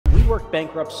WeWork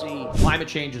bankruptcy, Climate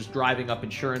change is driving up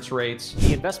insurance rates.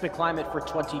 the investment climate for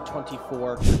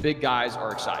 2024. The big guys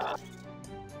are excited.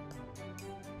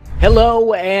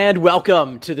 Hello and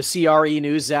welcome to the CRE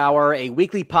News Hour, a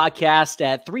weekly podcast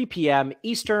at 3 p.m.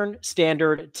 Eastern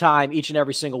Standard Time each and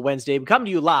every single Wednesday. We come to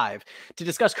you live to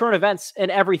discuss current events and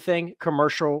everything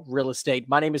commercial real estate.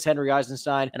 My name is Henry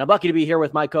Eisenstein, and I'm lucky to be here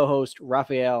with my co-host,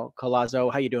 Raphael I.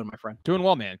 How you doing, my friend? Doing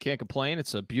well, man. Can't complain.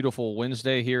 It's a beautiful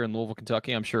Wednesday here in Louisville,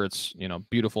 Kentucky. I'm sure it's,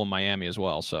 beautiful in Miami as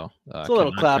well. So it's a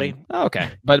little cloudy. Okay.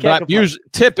 But usually,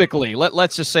 typically,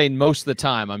 let's just say most of the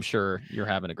time, I'm sure you're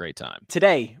having a great time.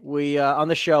 Today, on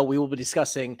the show, we will be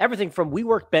discussing everything from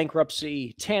WeWork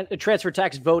bankruptcy, transfer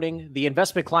tax voting, the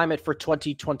investment climate for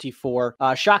 2024,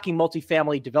 shocking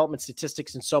multifamily development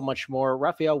statistics, and so much more.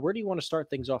 Raphael, where do you want to start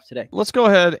things off today? Let's go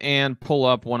ahead and pull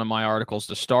up one of my articles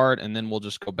to start, and then we'll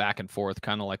just go back and forth,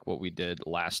 kind of like what we did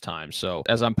last time. So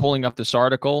as I'm pulling up this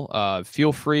article,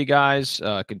 feel free, guys,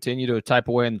 continue to type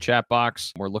away in the chat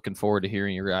box. We're looking forward to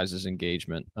hearing your guys'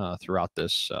 engagement throughout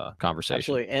this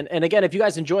conversation. Absolutely. And again, if you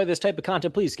guys enjoy this type of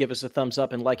content, please give us a thumbs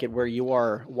up and like it where you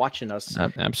are watching us.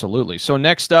 Absolutely. So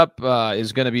next up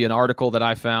is going to be an article that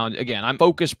I found. Again, I'm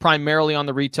focused primarily on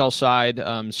the retail side.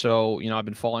 So I've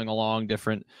been following along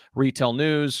different retail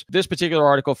news. This particular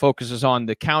article focuses on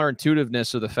the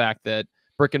counterintuitiveness of the fact that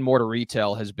brick and mortar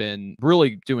retail has been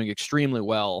really doing extremely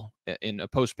well in a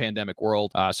post-pandemic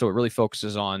world. So it really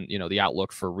focuses on, the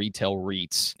outlook for retail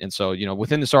REITs. And so,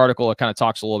 within this article, it kind of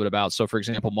talks a little bit about, so for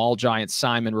example, mall giant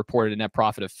Simon reported a net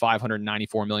profit of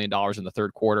 $594 million in the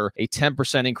third quarter, a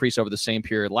 10% increase over the same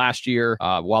period last year,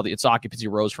 while its occupancy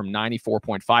rose from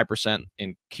 94.5%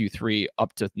 in Q3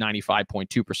 up to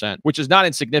 95.2%, which is not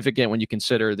insignificant when you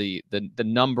consider the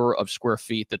number of square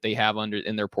feet that they have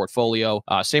in their portfolio.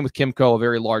 Same with Kimco, a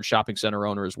very large shopping center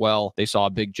owner as well. They saw a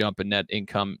big jump in net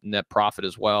income, net profit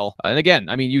as well. And again,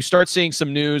 you start seeing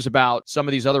some news about some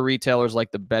of these other retailers like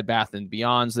the Bed Bath &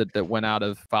 Beyonds that went out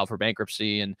of filed for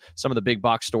bankruptcy, and some of the big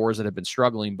box stores that have been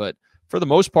struggling. But for the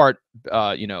most part,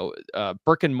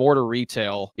 brick and mortar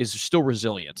retail is still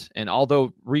resilient. And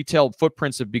although retail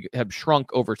footprints have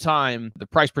shrunk over time, the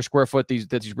price per square foot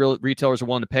that these retailers are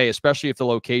willing to pay, especially if the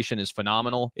location is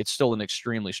phenomenal, it's still an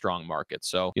extremely strong market.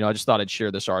 So, I just thought I'd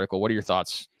share this article. What are your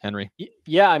thoughts, Henry?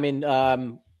 Yeah,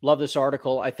 love this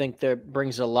article. I think that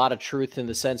brings a lot of truth in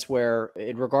the sense where,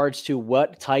 in regards to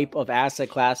what type of asset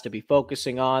class to be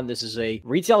focusing on,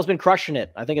 retail has been crushing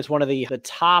it. I think it's one of the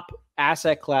top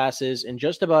asset classes in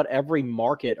just about every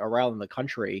market around the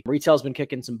country. Retail's been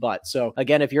kicking some butt. So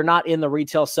again, if you're not in the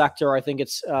retail sector, I think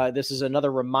this is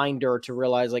another reminder to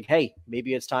realize, like, hey,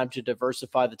 maybe it's time to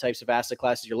diversify the types of asset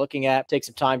classes you're looking at. Take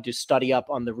some time to study up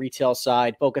on the retail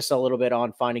side, focus a little bit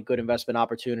on finding good investment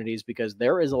opportunities, because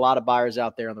there is a lot of buyers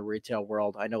out there in the retail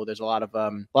world. I know there's a lot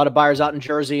of buyers out in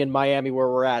Jersey and Miami where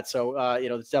we're at. So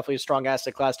it's definitely a strong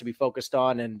asset class to be focused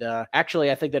on. And actually,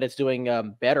 I think that it's doing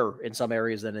better in some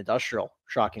areas than industrial.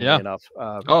 Shockingly enough.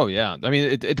 Oh yeah.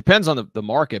 It depends on the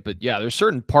market, but yeah, there's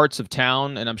certain parts of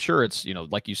town, and I'm sure it's,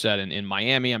 like you said, in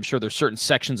Miami, I'm sure there's certain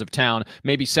sections of town,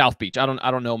 maybe South Beach. I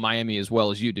don't know Miami as well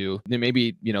as you do. Then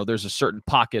maybe, there's a certain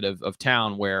pocket of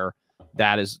town where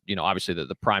that is, obviously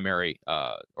the primary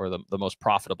or the most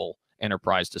profitable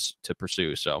enterprise to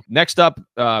pursue. So next up,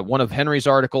 one of Henry's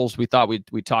articles we thought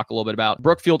we'd talk a little bit about.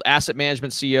 Brookfield Asset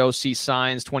Management CEO sees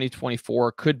signs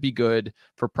 2024 could be good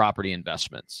for property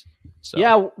investments. So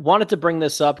yeah, wanted to bring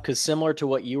this up because, similar to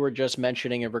what you were just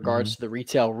mentioning in regards to the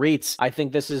retail REITs, I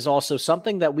think this is also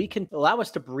something that we can allow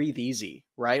us to breathe easy,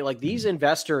 right? Like these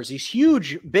investors, these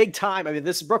huge, big time.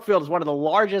 This Brookfield is one of the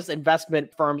largest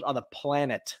investment firms on the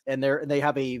planet, and they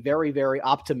have a very, very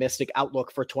optimistic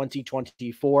outlook for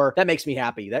 2024. That makes me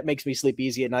happy. That makes me sleep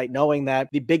easy at night, knowing that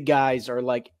the big guys are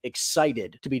like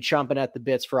excited to be chomping at the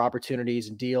bits for opportunities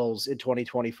and deals in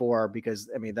 2024, because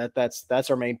that's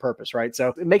our main purpose, right?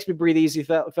 So it makes me breathe easy.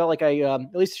 Felt like I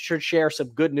at least should share some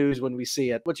good news when we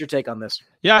see it. What's your take on this?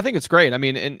 Yeah, I think it's great.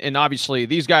 And obviously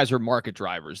these guys are market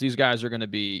drivers. These guys are going to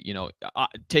be,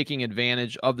 taking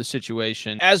advantage of the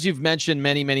situation. As you've mentioned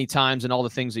many, many times, and all the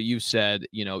things that you've said,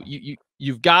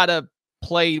 you've got to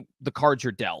play the cards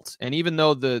you're dealt. And even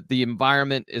though the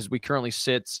environment as we currently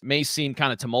sit may seem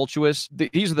kind of tumultuous,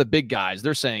 these are the big guys.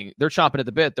 They're saying they're chomping at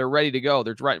the bit. They're ready to go.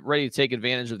 They're ready to take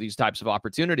advantage of these types of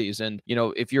opportunities. And,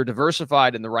 if you're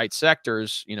diversified in the right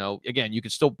sectors, again, you can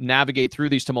still navigate through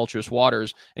these tumultuous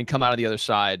waters and come out of the other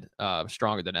side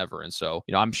stronger than ever. And so,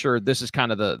 I'm sure this is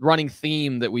kind of the running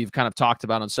theme that we've kind of talked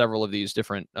about on several of these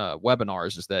different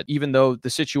webinars, is that even though the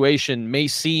situation may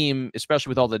seem,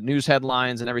 especially with all the news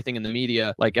headlines and everything in the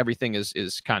media, like everything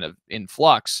is kind of in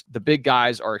flux, the big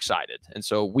guys are excited. And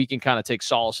so we can kind of take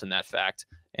solace in that fact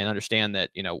and understand that,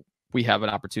 we have an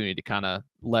opportunity to kind of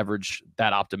leverage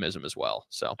that optimism as well.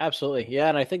 So absolutely. Yeah.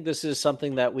 And I think this is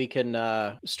something that we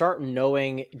can start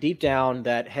knowing deep down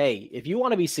that, hey, if you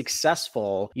want to be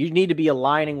successful, you need to be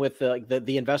aligning with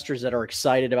the investors that are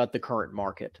excited about the current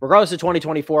market. Regardless of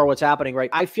 2024, what's happening, right?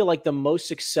 I feel like the most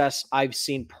success I've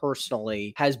seen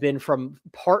personally has been from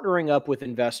partnering up with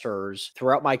investors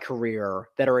throughout my career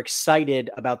that are excited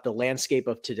about the landscape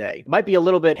of today. It might be a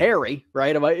little bit hairy,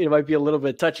 right? It might be a little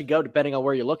bit touch and go depending on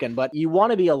where you're looking, but you want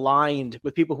to be aligned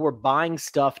with people who are buying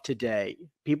stuff today.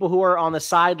 People who are on the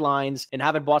sidelines and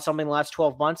haven't bought something in the last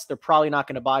 12 months, they're probably not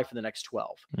going to buy for the next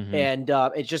 12. Mm-hmm. And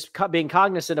it's just being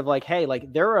cognizant of like, hey,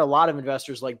 like there are a lot of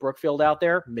investors like Brookfield out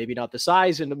there, maybe not the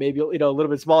size and maybe, a little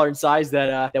bit smaller in size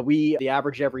that we, the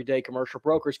average everyday commercial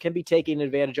brokers, can be taking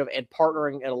advantage of and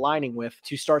partnering and aligning with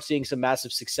to start seeing some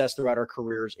massive success throughout our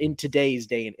careers in today's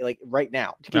day and like right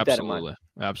now. To keep that in mind.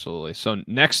 Absolutely. So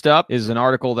next up is an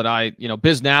article that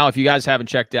BizNow, if you guys haven't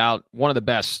checked out, one of the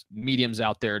best mediums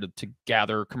out there to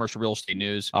gather commercial real estate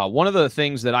news. One of the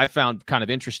things that I found kind of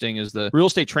interesting is the real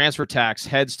estate transfer tax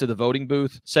heads to the voting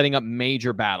booth, setting up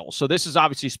major battles. So this is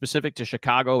obviously specific to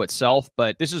Chicago itself,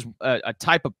 but this is a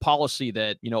type of policy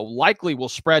that, likely will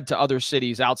spread to other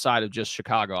cities outside of just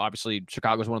Chicago. Obviously,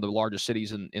 Chicago is one of the largest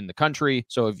cities in the country.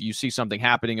 So if you see something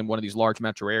happening in one of these large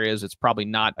metro areas, it's probably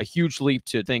not a huge leap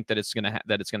to think that it's going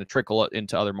to trickle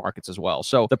into other markets as well.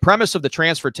 So the premise of the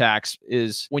transfer tax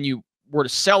is when you were to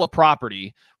sell a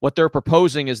property, what they're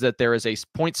proposing is that there is a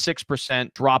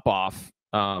 0.6% drop off.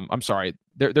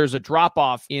 There's a drop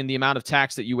off in the amount of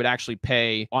tax that you would actually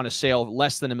pay on a sale of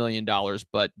less than $1 million,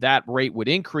 but that rate would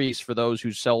increase for those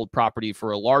who sold property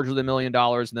for a larger than $1 million.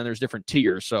 And then there's different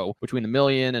tiers. So between $1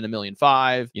 million and $1.5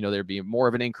 million, there'd be more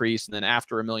of an increase. And then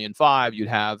after $1.5 million, you'd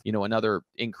have, another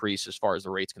increase as far as the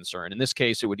rate's concerned. In this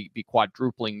case, it would be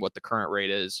quadrupling what the current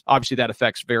rate is. Obviously, that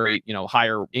affects very,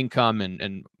 higher income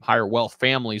and higher wealth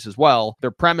families as well. Their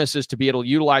premise is to be able to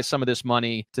utilize some of this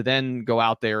money to then go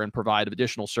out there and provide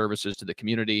additional services to the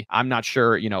community. I'm not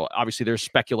sure, obviously there's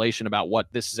speculation about what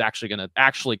this is actually going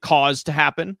to cause to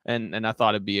happen. And I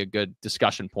thought it'd be a good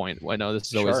discussion point. I know this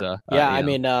is always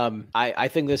I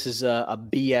think this is a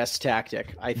BS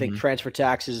tactic. I think transfer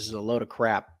taxes is a load of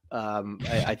crap.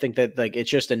 I think that like it's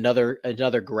just another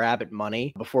grab at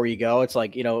money before you go. It's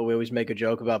like, we always make a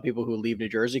joke about people who leave New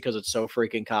Jersey because it's so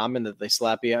freaking common that they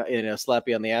slap you on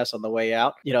the ass on the way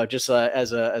out. Just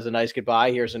as a nice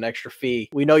goodbye, here's an extra fee.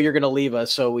 We know you're going to leave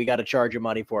us, so we got to charge you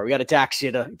money for it. We got to tax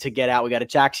you to get out. We got to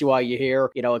tax you while you're here,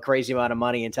 a crazy amount of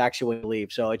money, and tax you when you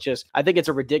leave. So it's just, I think it's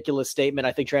a ridiculous statement.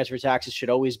 I think transfer taxes should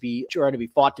always be trying to be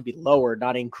fought to be lowered,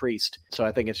 not increased. So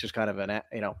I think it's just kind of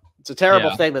it's a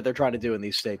terrible thing that they're trying to do in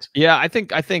these states. Yeah, I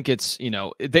think it's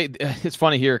it's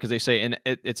funny here because they say and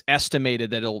it's estimated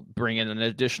that it'll bring in an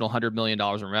additional $100 million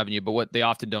in revenue. But what they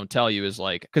often don't tell you is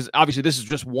because obviously this is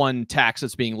just one tax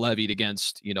that's being levied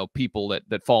against people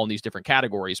that fall in these different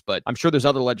categories. But I'm sure there's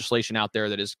other legislation out there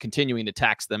that is continuing to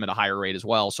tax them at a higher rate as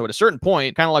well. So at a certain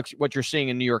point, kind of like what you're seeing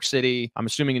in New York City, I'm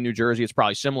assuming in New Jersey it's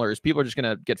probably similar. Is people are just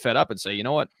going to get fed up and say, you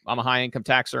know what, I'm a high income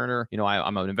tax earner.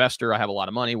 I'm an investor. I have a lot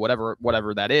of money,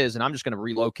 whatever that is. And I'm just going to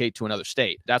relocate to another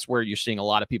state. That's where you're seeing a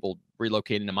lot of people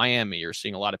relocating to Miami. You're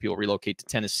seeing a lot of people relocate to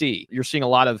Tennessee. You're seeing a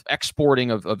lot of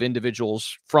exporting of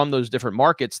individuals from those different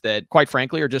markets that, quite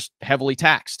frankly, are just heavily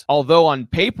taxed. Although on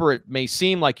paper, it may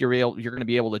seem like you're going to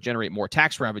be able to generate more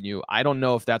tax revenue. I don't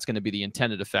know if that's going to be the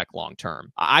intended effect long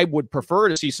term. I would prefer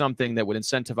to see something that would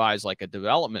incentivize like a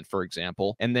development, for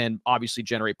example, and then obviously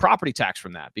generate property tax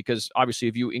from that. Because obviously,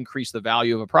 if you increase the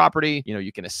value of a property,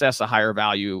 you can assess a higher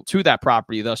value to that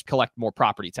property, thus collect more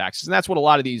property taxes. And that's what a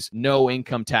lot of these no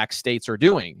income tax states are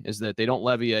doing, is that they don't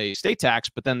levy a state tax,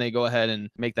 but then they go ahead and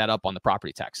make that up on the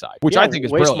property tax side, which I think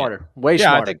is way brilliant. Smarter. Way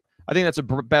smarter. I think that's a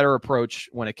better approach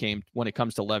when it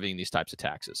comes to levying these types of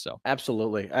taxes. So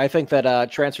absolutely, I think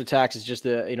that transfer tax is just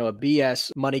a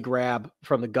BS money grab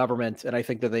from the government, and I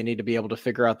think that they need to be able to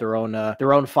figure out their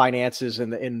own finances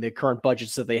in the current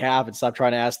budgets that they have, and stop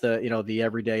trying to ask the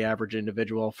everyday average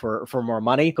individual for more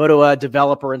money. Go to a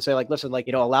developer and say like, listen,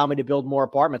 allow me to build more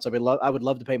apartments. I would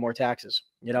love to pay more taxes.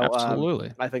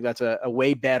 Absolutely. I think that's a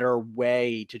way better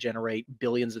way to generate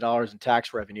billions of dollars in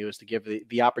tax revenue, is to give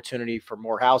the opportunity for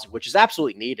more housing, which is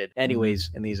absolutely needed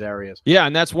anyways in these areas. Yeah.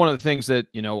 And that's one of the things that,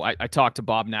 I talked to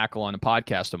Bob Knackle on a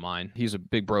podcast of mine. He's a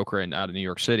big broker out of New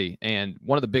York City. And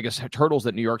one of the biggest hurdles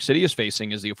that New York City is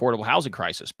facing is the affordable housing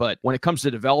crisis. But when it comes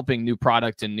to developing new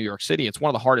product in New York City, it's one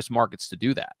of the hardest markets to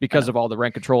do that because of all the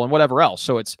rent control and whatever else.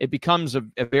 So it becomes a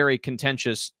very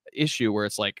contentious issue where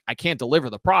it's like, I can't deliver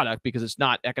the product because it's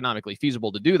not economically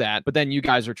feasible to do that. But then you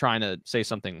guys are trying to say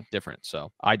something different.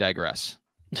 So I digress.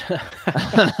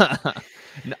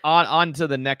 On to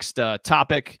the next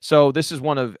topic. So this is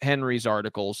one of Henry's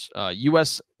articles.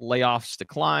 U.S. layoffs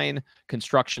decline,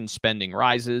 construction spending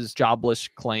rises, jobless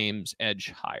claims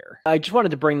edge higher. I just wanted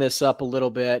to bring this up a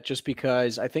little bit just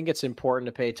because I think it's important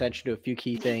to pay attention to a few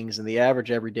key things in the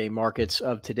average everyday markets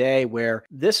of today, where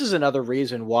this is another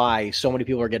reason why so many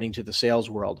people are getting to the sales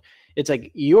world. It's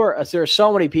like there are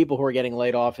so many people who are getting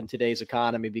laid off in today's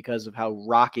economy because of how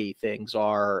rocky things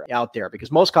are out there.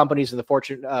 Because most companies in the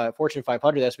Fortune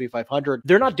 500, S&P 500,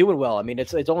 they're not doing well. I mean,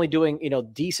 it's only doing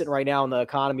decent right now in the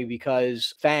economy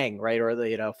because FANG, right, or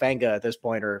the FANGA at this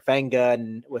point, or FANGA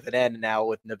and with an N now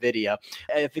with NVIDIA.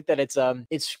 I think that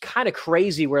it's kind of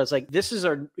crazy where it's like this is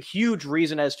a huge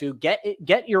reason as to get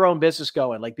your own business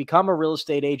going, like become a real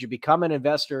estate agent, become an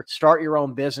investor, start your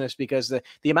own business, because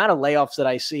the amount of layoffs that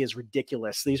I see is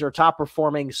ridiculous. These are top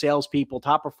performing salespeople,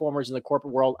 top performers in the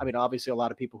corporate world. I mean, obviously a lot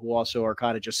of people who also are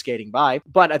kind of just skating by,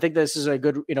 but I think this is a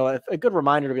good, a good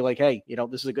reminder to be like, hey,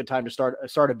 this is a good time to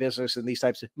start a business. And these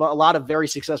types of, a lot of very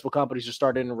successful companies are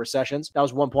started in recessions. That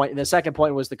was one point. And the second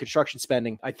point was the construction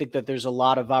spending. I think that there's a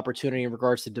lot of opportunity in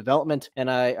regards to development.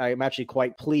 And I'm actually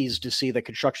quite pleased to see that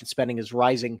construction spending is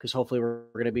rising, because hopefully we're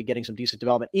going to be getting some decent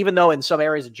development, even though in some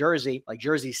areas of Jersey, like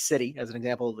Jersey City, as an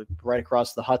example, right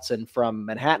across the Hudson from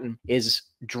Manhattan, is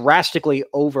drastically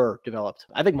overdeveloped.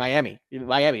 I think Miami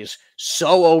is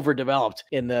so overdeveloped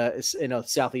in the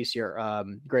southeast here,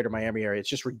 greater Miami area. It's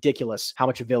just ridiculous how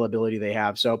much availability they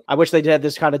have. So I wish they did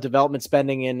this kind of development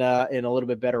spending in a little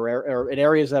bit better or in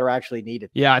areas that are actually needed.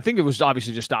 Yeah, I think it was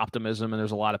obviously just optimism, and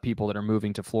there's a lot of people that are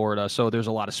moving to Florida, so there's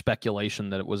a lot of speculation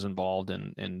that it was involved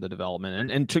in the development.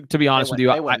 And to be honest with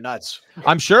you, they went nuts.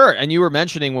 I'm sure. And you were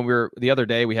mentioning when we were the other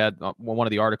day, we had one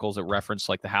of the articles that referenced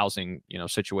like the housing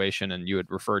situation, and you had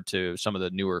referred to some of the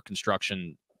newer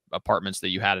construction apartments that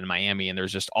you had in Miami, and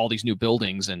there's just all these new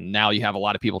buildings, and now you have a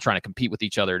lot of people trying to compete with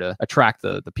each other to attract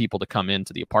the people to come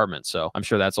into the apartments. So I'm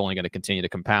sure that's only going to continue to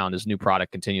compound as new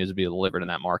product continues to be delivered in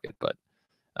that market. But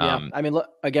yeah, I mean, look,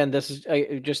 again, this is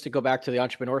just to go back to the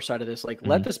entrepreneur side of this. Like,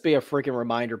 let this be a freaking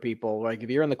reminder, people. Like, if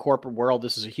you're in the corporate world,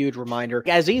 this is a huge reminder.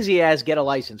 As easy as get a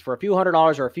license for a few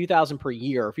 $100s or a few thousand per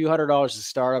year, a few $100s to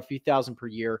start, a few thousand per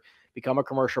year. Become a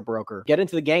commercial broker, get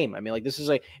into the game. I mean, like, this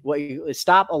is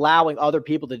stop allowing other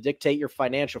people to dictate your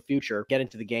financial future. Get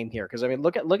into the game here. Cause I mean,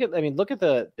 look at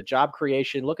the job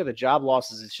creation, look at the job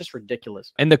losses. It's just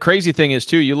ridiculous. And the crazy thing is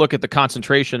too, you look at the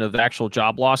concentration of the actual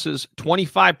job losses,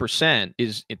 25%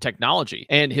 is in technology.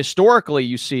 And historically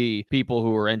you see people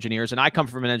who are engineers, and I come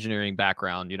from an engineering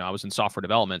background, I was in software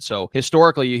development. So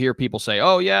historically you hear people say,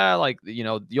 oh yeah, like,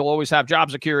 you'll always have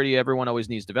job security. Everyone always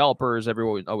needs developers.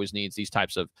 Everyone always needs these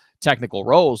types of technical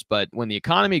roles. But when the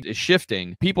economy is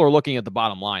shifting, people are looking at the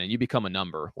bottom line, and you become a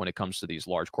number when it comes to these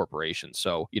large corporations.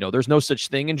 So, there's no such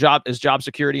thing in job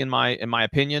security in my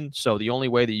opinion. So the only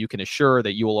way that you can assure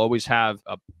that you will always have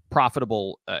a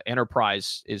profitable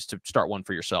enterprise is to start one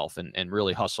for yourself and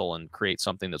really hustle and create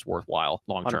something that's worthwhile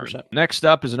long term. 100%. Next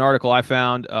up is an article I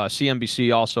found.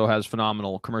 CNBC also has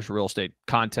phenomenal commercial real estate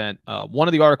content. One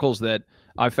of the articles that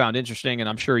I found interesting, and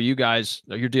I'm sure you're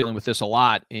dealing with this a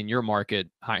lot in your market,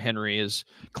 Henry, is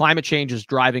climate change is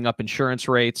driving up insurance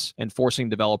rates and forcing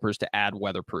developers to add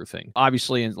weatherproofing.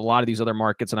 Obviously, in a lot of these other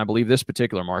markets, and I believe this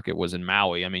particular market was in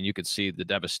Maui, I mean, you could see the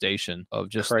devastation of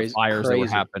just the fires that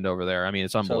happened over there. I mean,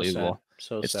 it's unbelievable.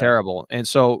 It's terrible. And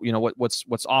so,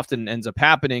 what's often ends up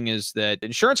happening is that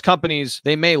insurance companies,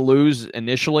 they may lose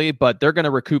initially, but they're going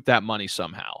to recoup that money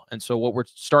somehow. And so what we're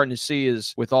starting to see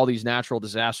is with all these natural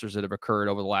disasters that have occurred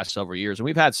over the last several years, and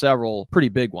we've had several pretty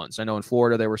big ones. I know in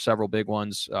Florida, there were several big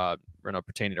ones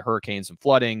pertaining to hurricanes and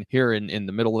flooding. Here in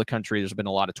the middle of the country, there's been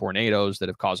a lot of tornadoes that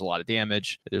have caused a lot of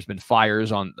damage. There's been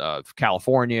fires on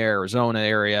California, Arizona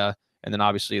area, and then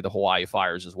obviously the Hawaii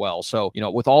fires as well. So,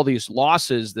 with all these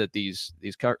losses that these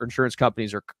insurance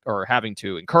companies are having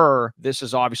to incur, this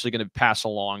is obviously going to pass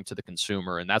along to the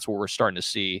consumer. And that's what we're starting to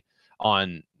see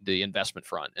on the investment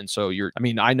front. And so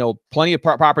I know plenty of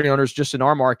property owners just in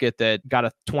our market that got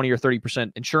a 20 or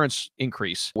 30% insurance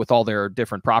increase with all their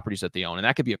different properties that they own. And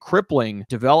that could be a crippling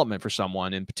development for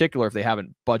someone, in particular, if they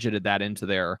haven't budgeted that into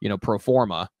their, pro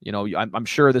forma. I'm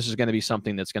sure this is going to be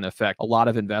something that's going to affect a lot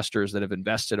of investors that have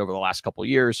invested over the last couple of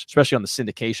years, especially on the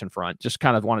syndication front. Just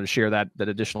kind of wanted to share that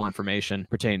additional information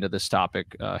pertaining to this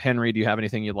topic. Henry, do you have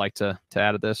anything you'd like to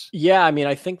add to this? Yeah, I mean,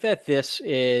 I think that this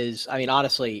is,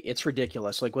 honestly, it's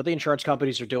ridiculous. Like, what the insurance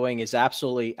companies are doing is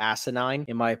absolutely asinine,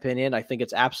 in my opinion. I think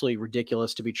it's absolutely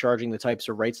ridiculous to be charging the types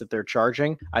of rates that they're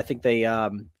charging. I think they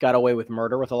got away with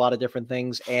murder with a lot of different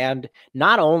things. And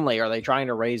not only are they trying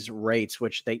to raise rates,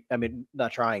 which they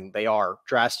are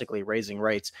drastically raising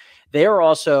rates. they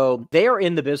are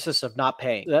in the business of not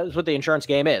paying. That's what the insurance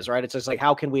game is, right? It's just like,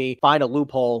 how can we find a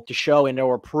loophole to show and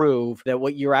or prove that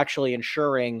what you're actually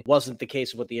insuring wasn't the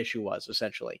case of what the issue was,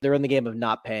 essentially. They're in the game of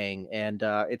not paying. And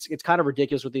it's kind of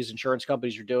ridiculous what these insurance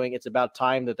companies are doing. It's about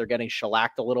time that they're getting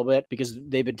shellacked a little bit, because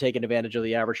they've been taking advantage of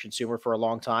the average consumer for a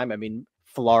long time. I mean,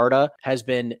 Florida has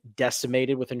been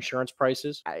decimated with insurance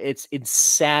prices. It's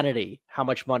insanity how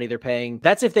much money they're paying.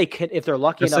 That's if they're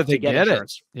lucky enough to get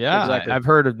insurance. Yeah, exactly. I've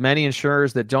heard of many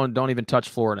insurers that don't even touch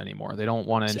Florida anymore. They don't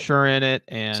want to insure in it.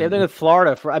 And same thing with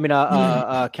Florida.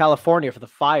 California for the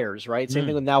fires, right? Same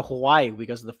thing with now Hawaii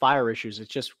because of the fire issues. It's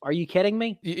just, are you kidding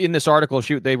me? In this article,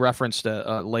 they referenced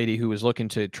a lady who was looking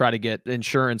to try to get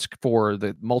insurance for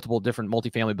the multiple different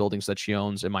multifamily buildings that she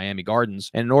owns in Miami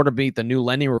Gardens. And in order to meet the new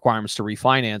lending requirements to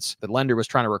refinance, the lender was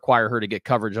trying to require her to get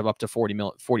coverage of up to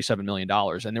 $47 million.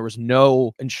 And there was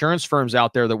no insurance firms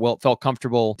out there that felt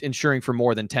comfortable insuring for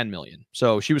more than $10 million.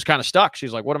 So she was kind of stuck.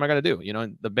 She's like, what am I going to do? You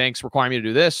know, the banks require me to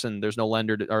do this, and there's no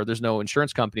lender or there's no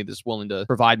insurance company that's willing to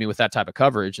provide me with that type of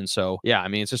coverage. And so, yeah, I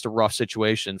mean, it's just a rough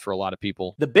situation for a lot of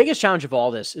people. The biggest challenge of all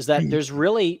this is that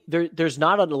there's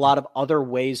not a lot of other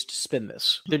ways to spin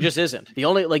this. There just isn't.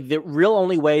 The real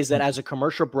only ways that as a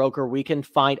commercial broker we can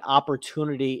find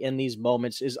opportunity in these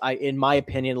moments is, in my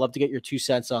opinion, love to get your 2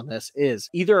 cents on this, is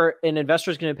either an investor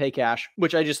is going to pay cash,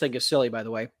 which I just think is silly, by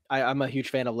the way. I'm a huge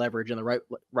fan of leverage and the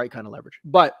right kind of leverage.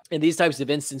 But in these types of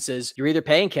instances, you're either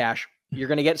paying cash, you're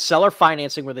going to get seller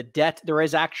financing where there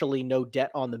is actually no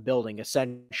debt on the building.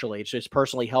 Essentially, it's just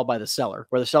personally held by the seller,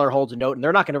 where the seller holds a note, and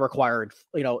they're not going to require,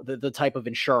 the type of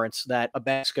insurance that a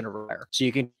bank's going to require. So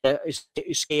you can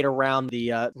skate around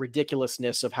the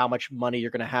ridiculousness of how much money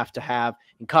you're going to have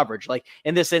in coverage. Like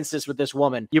in this instance with this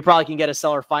woman, you probably can get a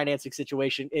seller financing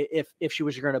situation if she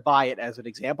was going to buy it, as an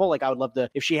example. Like I would love to,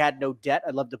 if she had no debt,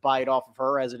 I'd love to buy it off of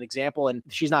her as an example. And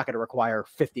she's not going to require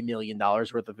 $50 million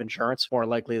worth of insurance, more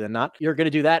likely than not. You're going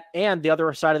to do that. And the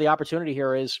other side of the opportunity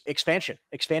here is expansion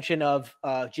of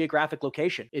geographic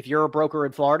location. If you're a broker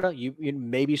in Florida, you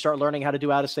maybe start learning how to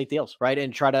do out-of-state deals, right?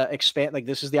 And try to expand. Like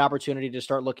this is the opportunity to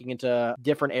start looking into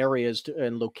different areas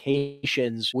and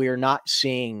locations where you're not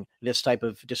seeing this type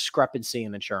of discrepancy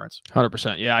in insurance.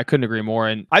 100%. Yeah, I couldn't agree more.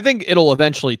 And I think it'll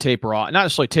eventually taper off. Not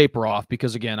necessarily taper off,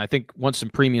 because again, I think once some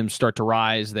premiums start to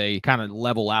rise, they kind of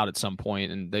level out at some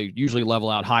point, and they usually level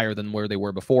out higher than where they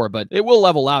were before, but it will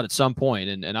level out at some point.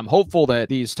 And I'm hopeful that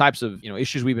these types of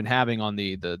issues we've been having on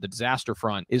the disaster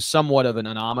front is somewhat of an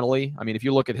anomaly. I mean, if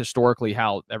you look at historically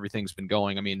how everything's been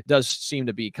going, I mean, it does seem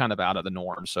to be kind of out of the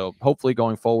norm. So hopefully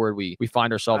going forward, we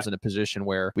find ourselves in a position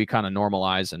where we kind of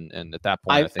normalize, and at that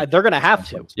point, I think they're going to have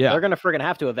to. Yeah, they're going to friggin'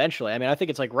 have to eventually. I mean, I think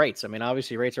it's like rates. I mean,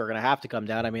 obviously rates are going to have to come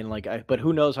down. I mean, but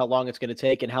who knows how long it's going to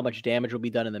take and how much damage will be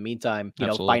done in the meantime,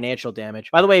 financial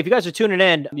damage. By the way, if you guys are tuning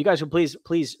in, you guys would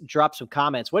please drop some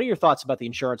comments. What are your thoughts about the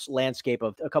insurance landscape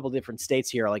of a couple of different states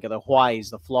here, like the Hawaiis,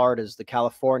 the Floridas, the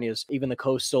Californias, even the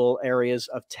coastal areas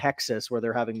of Texas, where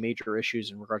they're having major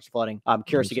issues in regards to flooding? I'm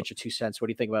curious to get your 2 cents. What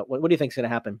do you think about what do you think is going to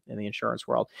happen in the insurance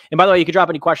world? And by the way, you can drop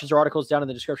any questions or articles down in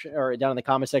the description or down in the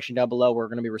comment section down below. We're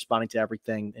going to be responding to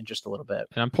everything in just a little bit.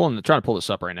 And I'm trying to pull this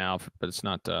up right now, but it's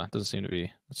not, doesn't seem to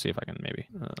be. Let's see if I can maybe.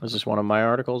 Is this one of my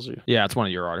articles? Yeah, it's one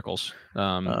of your articles.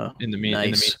 In the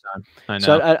meantime, I know.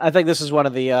 So I think this is one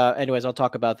of the. Anyways, I'll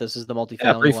talk about this. Is the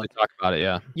multifamily briefly one. Talk about it.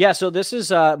 Yeah. Yeah. So this is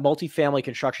multifamily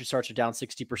construction starts are down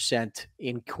 60%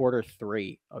 in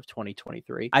Q3 of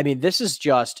 2023. I mean, this is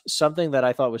just something that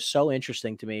I thought was so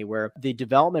interesting to me, where the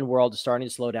development world is starting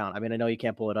to slow down. I mean, I know you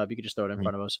can't pull it up. You can just throw it in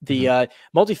front of us. The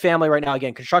multifamily right now,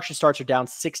 again, construction starts are down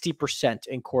 60%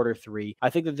 in Q3. I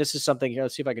think that this is something.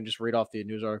 Let's see if I can just read off the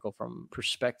news article from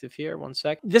Perspective here. One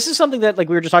sec. This is something that, like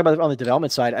we were just talking about on the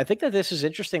development side. I think that this is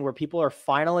interesting, where people are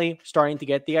finally starting to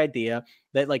get the idea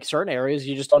that like certain areas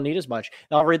you just don't need as much.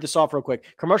 Now, I'll read this off real quick.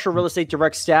 Commercial Real Estate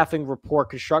Direct Staffing report: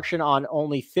 construction on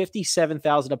only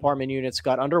 57,000 apartment units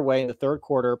got underway in the third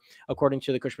quarter, according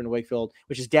to the Cushman & Wakefield,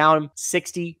 which is down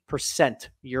 60%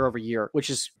 year over year, which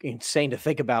is insane to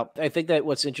think about. I think that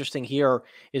what's interesting here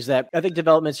is that I think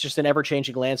development's just an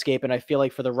ever-changing landscape, and I feel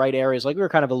like for the right areas, like we were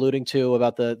kind of alluding to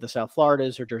about the South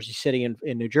Floridas or Jersey City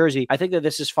in New Jersey, I think that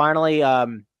this is finally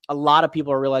a lot of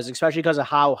people are realizing, especially because of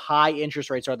how high interest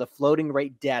rates are, the floating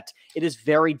rate debt, it is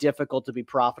very difficult to be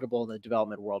profitable in the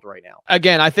development world right now.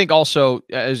 Again, I think also,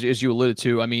 as you alluded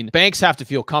to, I mean, banks have to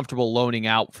feel comfortable loaning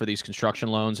out for these construction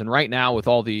loans. And right now, with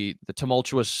all the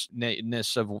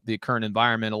tumultuousness of the current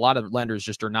environment, a lot of lenders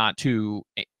just are not too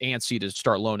antsy to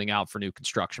start loaning out for new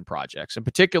construction projects. In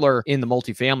particular, in the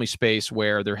multifamily space,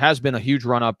 where there has been a huge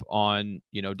run up on,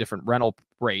 different rental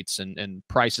rates and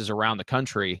prices around the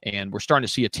country. And we're starting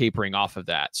to see a tapering off of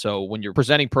that. So when you're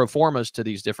presenting pro formas to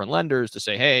these different lenders to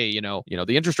say, hey,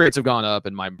 the interest rates have gone up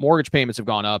and my mortgage payments have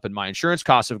gone up and my insurance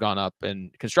costs have gone up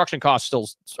and construction costs still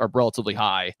are relatively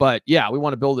high. But yeah, we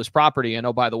want to build this property. And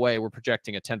oh, by the way, we're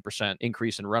projecting a 10%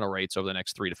 increase in rental rates over the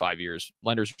next 3 to 5 years.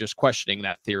 Lenders are just questioning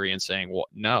that theory and saying, well,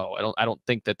 no, I don't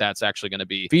think that that's actually going to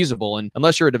be feasible. And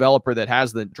unless you're a developer that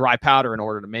has the dry powder in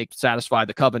order to satisfy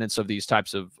the covenants of these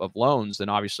types of loans, then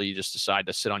obviously you just decide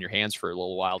to sit on your hands for a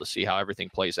little while to see how everything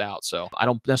plays out. So I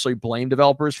don't necessarily blame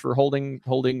developers for holding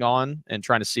on and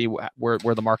trying to see where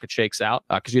the market shakes out,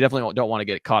 because you definitely don't want to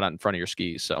get caught out in front of your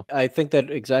skis. So I think that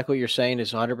exactly what you're saying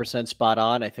is 100% spot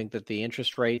on. I think that the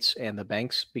interest rates and the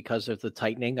banks, because of the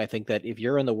tightening, I think that if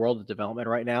you're in the world of development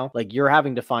right now, like you're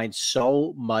having to find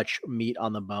so much meat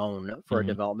on the bone for a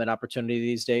development opportunity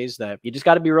these days that you just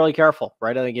got to be really careful,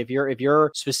 right? I think if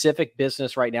your specific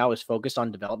business right now is focused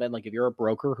on development, like if you're a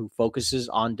broker who focuses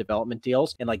on development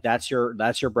deals and like that's your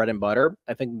bread and butter,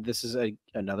 I think this is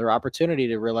another opportunity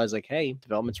to realize like, hey,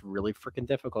 development's really freaking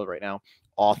difficult right now.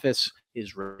 Office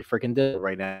is really freaking difficult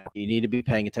right now. You need to be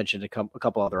paying attention to a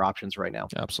couple other options right now.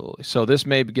 Absolutely. So this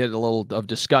may get a little of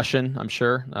discussion, I'm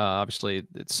sure. Obviously,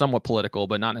 it's somewhat political,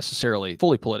 but not necessarily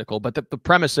fully political. But the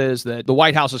premise is that the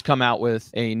White House has come out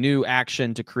with a new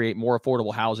action to create more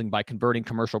affordable housing by converting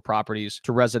commercial properties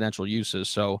to residential uses.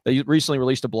 So they recently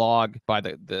released a blog by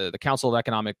the Council of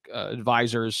Economic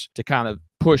Advisors to kind of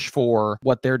push for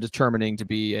what they're determining to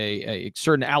be a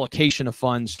certain allocation of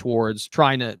funds towards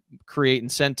trying to create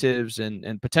incentives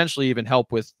and potentially even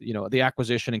help with, the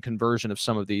acquisition and conversion of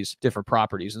some of these different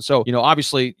properties. And so,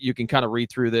 obviously you can kind of read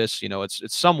through this,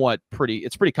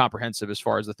 it's pretty comprehensive as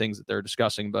far as the things that they're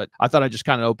discussing, but I thought I'd just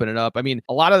kind of open it up. I mean,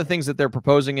 a lot of the things that they're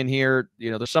proposing in here,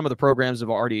 there's some of the programs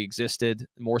have already existed.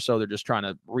 More so, they're just trying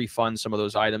to refund some of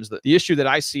those items. The issue that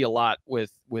I see a lot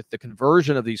with the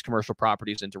conversion of these commercial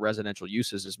properties into residential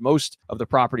uses is most of the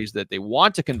properties that they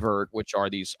want to convert, which are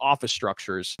these office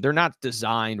structures, they're not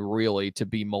designed really to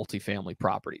be multifamily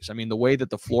properties. I mean, the way that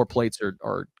the floor plates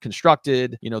are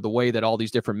constructed, the way that all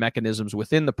these different mechanisms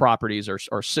within the properties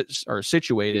are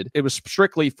situated, it was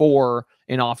strictly for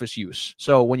an office use.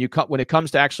 So when it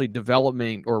comes to actually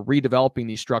developing or redeveloping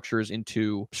these structures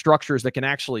into structures that can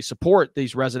actually support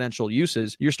these residential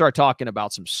uses, you start talking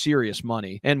about some serious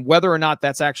money. And whether or not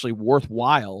that's actually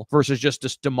worthwhile versus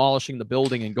just demolishing the building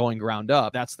and going ground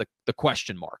up, that's the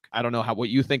question mark. I don't know what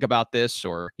you think about this,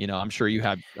 or I'm sure you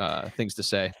have things to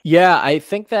say. Yeah, I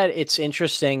think that it's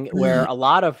interesting where a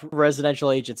lot of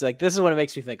residential agents, like this is what it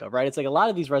makes me think of, right? It's like a lot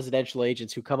of these residential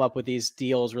agents who come up with these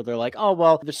deals where they're like, oh,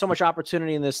 well, there's so much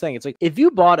opportunity in this thing. It's like, if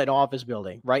you bought an office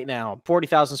building right now,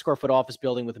 40,000 square foot office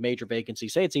building with a major vacancy,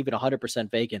 say it's even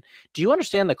 100% vacant. Do you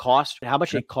understand the cost, how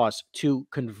much it costs to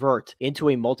convert into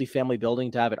a multifamily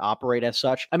building to have it operate as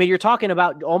such? I mean, you're talking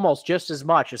about almost just as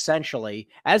much essentially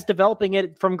as developing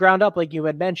it from ground up, like you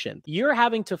had mentioned. You're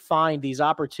having to find these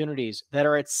opportunities that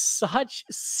are at such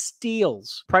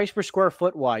steals price per square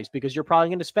foot wise, because you're probably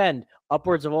going to spend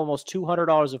upwards of almost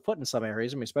 $200 a foot in some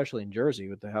areas. I mean, especially in Jersey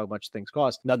with how much things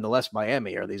cost. Nonetheless,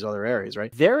 Miami or these other areas,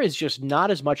 right? There is just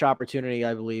not as much opportunity,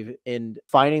 I believe, in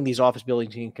finding these office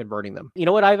buildings and converting them. You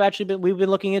know what we've been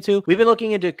looking into? We've been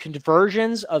looking into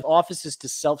conversions of offices to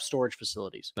self-storage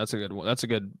facilities. That's a good one. That's a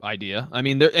good idea. I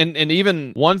mean, and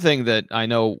even one thing that I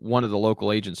know one of the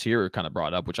local agents here kind of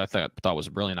brought up, which I thought was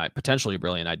potentially a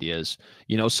brilliant idea, is,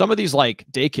 some of these like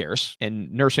daycares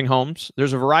and nursing homes,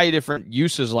 there's a variety of different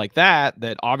uses like that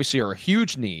obviously are a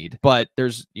huge need, but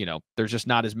there's just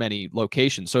not as many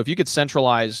locations. So if you could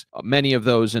centralize many of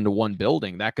those into one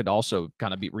building, that could also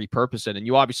kind of be repurposed. And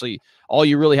you obviously, all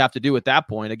you really have to do at that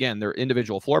point, again, they're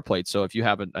individual floor plates. So if you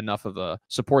have enough of a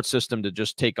support system to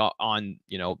just take on,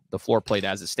 the floor plate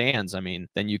as it stands, I mean,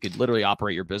 then you could literally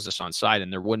operate your business on site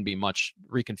and there wouldn't be much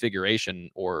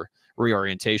reconfiguration or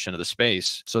reorientation of the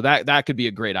space. So that could be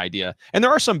a great idea. And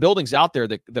there are some buildings out there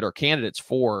that are candidates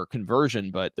for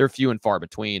conversion, but they're few and far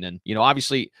between. And,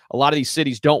 obviously a lot of these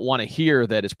cities don't want to hear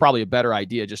that it's probably a better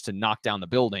idea just to knock down the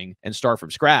building and start from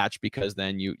scratch, because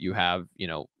then you have,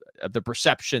 the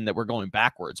perception that we're going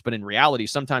backwards. But in reality,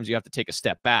 sometimes you have to take a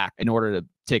step back in order to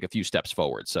take a few steps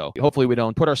forward. So hopefully we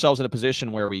don't put ourselves in a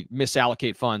position where we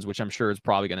misallocate funds, which I'm sure is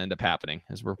probably going to end up happening,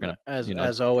 as we're going to,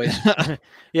 as always.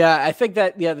 Yeah, I think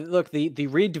that, look, the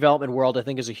redevelopment world, I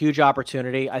think, is a huge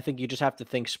opportunity. I think you just have to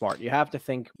think smart. You have to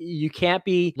think, you can't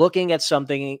be looking at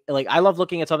something like, I love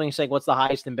looking at something and saying, what's the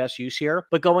highest and best use here?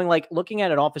 But looking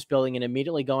at an office building and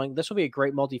immediately going, this will be a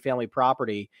great multifamily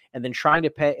property. And then trying to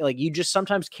pay, you just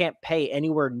sometimes can't pay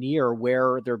anywhere near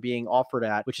where they're being offered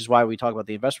at, which is why we talk about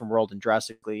the investment world and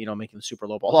drastic basically, making the super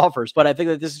low ball offers. But I think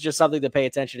that this is just something to pay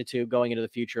attention to going into the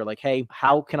future. Like, hey,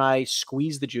 how can I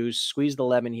squeeze the juice, squeeze the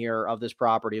lemon here of this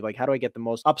property? Like, how do I get the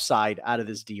most upside out of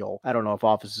this deal? I don't know if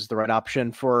office is the right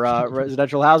option for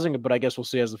residential housing, but I guess we'll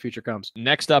see as the future comes.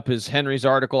 Next up is Henry's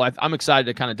article. I'm excited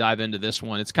to kind of dive into this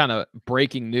one. It's kind of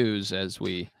breaking news as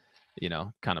we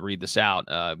kind of read this out.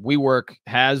 WeWork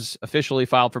has officially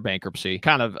filed for bankruptcy.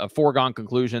 Kind of a foregone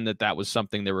conclusion that was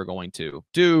something they were going to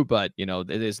do, but it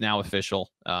is now official.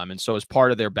 And so as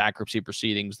part of their bankruptcy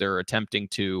proceedings, they're attempting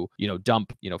to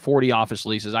dump 40 office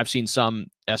leases. I've seen some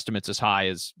estimates as high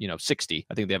as 60.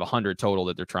 I think they have 100 total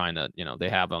that they're trying to they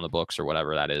have on the books or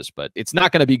whatever that is. But it's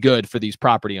not going to be good for these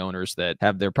property owners that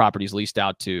have their properties leased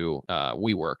out to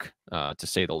WeWork, to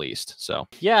say the least. So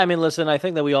yeah, I mean, listen, I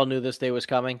think that we all knew this day was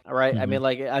coming. All right. Mm-hmm. I mean,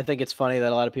 like, I think it's funny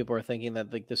that a lot of people are thinking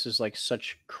that like this is like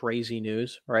such crazy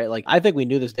news, right? Like, I think we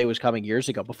knew this day was coming years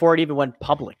ago before it even went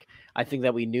public. I think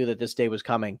that we knew that this day was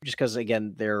coming just because,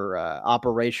 again, their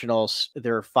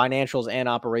their financials and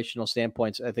operational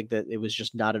standpoints. I think that it was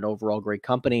just not an overall great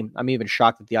company. I'm even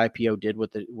shocked that the IPO did what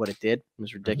it did. It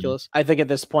was ridiculous. Mm-hmm. I think at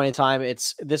this point in time,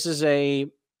 this is a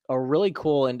really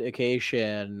cool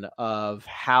indication of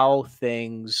how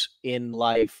things in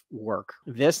life work.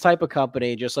 This type of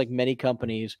company, just like many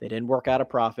companies, they didn't work out of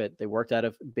profit. They worked out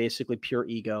of basically pure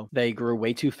ego. They grew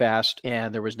way too fast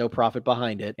and there was no profit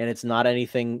behind it. And it's not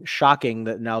anything shocking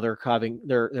that now they're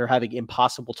having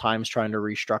impossible times trying to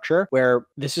restructure, where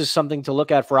this is something to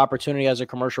look at for opportunity as a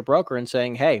commercial broker and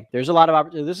saying, hey, there's a lot of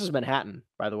opportunity. This is Manhattan,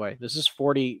 by the way. This is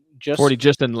 40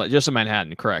 just in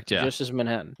Manhattan, correct? Yeah. Just as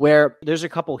Manhattan, where there's a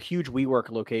couple huge WeWork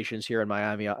locations here in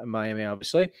Miami,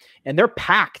 obviously, and they're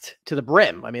packed to the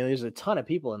brim. I mean, there's a ton of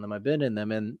people in them. I've been in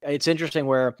them, and it's interesting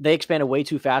where they expanded way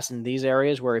too fast in these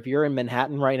areas, where if you're in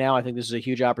Manhattan right now, I think this is a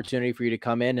huge opportunity for you to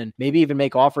come in and maybe even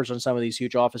make offers on some of these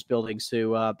huge office buildings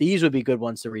these would be good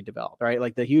ones to redevelop, right?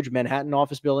 Like the huge Manhattan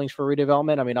office buildings for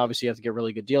redevelopment. I mean, obviously you have to get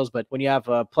really good deals, but when you have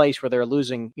a place where they're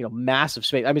losing, massive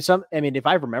space, I mean, if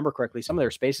I remember correctly, some of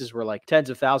their spaces were like tens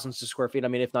of thousands of square feet. I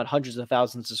mean, if not hundreds of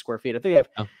thousands of square feet. I think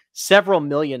they have several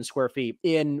million square feet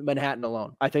in Manhattan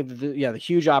alone. I think the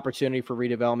huge opportunity for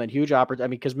redevelopment, I mean,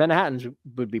 because Manhattan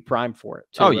would be prime for it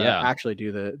to actually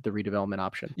do the redevelopment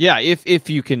option. Yeah, if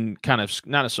you can kind of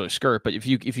not necessarily skirt, but if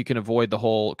you can avoid the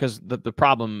whole, because the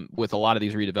problem with a lot of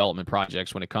these redevelopment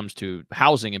projects when it comes to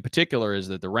housing in particular is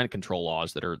that the rent control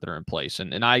laws that are in place.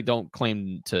 And I don't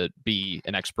claim to be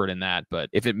an expert in that, but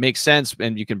if it makes sense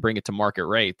and you can bring it to market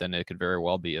rate, then it could very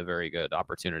well be a very good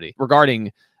opportunity.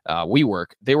 Regarding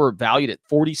WeWork, they were valued at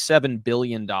 $47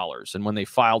 billion. And when they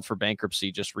filed for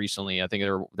bankruptcy just recently, I think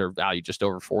they're valued just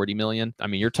over $40 million. I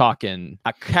mean, you're talking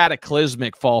a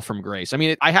cataclysmic fall from grace. I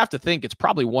mean, I have to think it's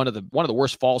probably one of the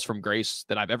worst falls from grace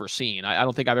that I've ever seen. I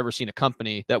don't think I've ever seen a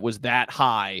company that was that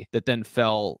high that then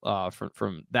fell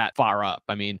from that far up.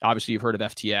 I mean, obviously you've heard of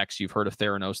FTX, you've heard of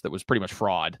Theranos that was pretty much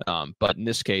fraud. But in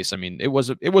this case, I mean, it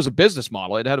was a business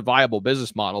model. It had a viable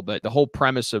business model, but the whole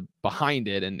premise behind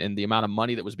it and the amount of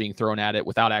money that was being thrown at it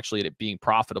without actually it being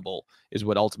profitable is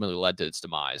what ultimately led to its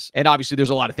demise. And obviously there's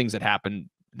a lot of things that happened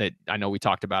that I know we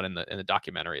talked about in the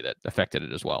documentary that affected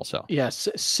it as well. So yes,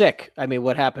 sick. I mean,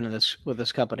 what happened with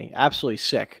this company? Absolutely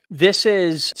sick. This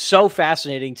is so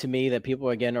fascinating to me that people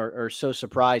again are so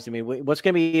surprised. I mean, what's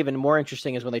going to be even more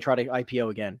interesting is when they try to IPO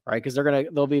again, right? Because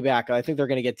they'll be back. I think they're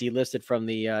going to get delisted from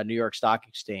the New York Stock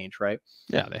Exchange, right?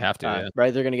 Yeah, they have to.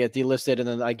 Right, they're going to get delisted, and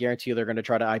then I guarantee you they're going to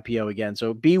try to IPO again.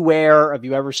 So beware of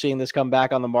you ever seeing this come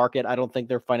back on the market. I don't think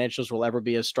their financials will ever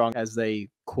be as strong as they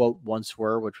quote once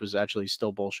were, which was actually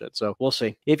still bullshit. So we'll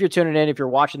see. If you're tuning in, if you're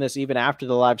watching this even after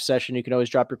the live session, you can always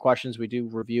drop your questions. We do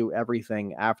review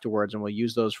everything afterwards, and we'll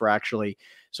use those for actually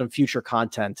some future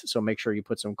content. So make sure you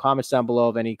put some comments down below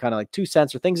of any kind of like 2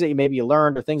 cents or things that you maybe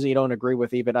learned or things that you don't agree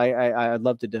with. Even I'd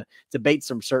love to debate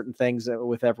some certain things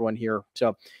with everyone here.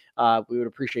 So we would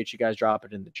appreciate you guys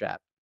dropping it in the chat.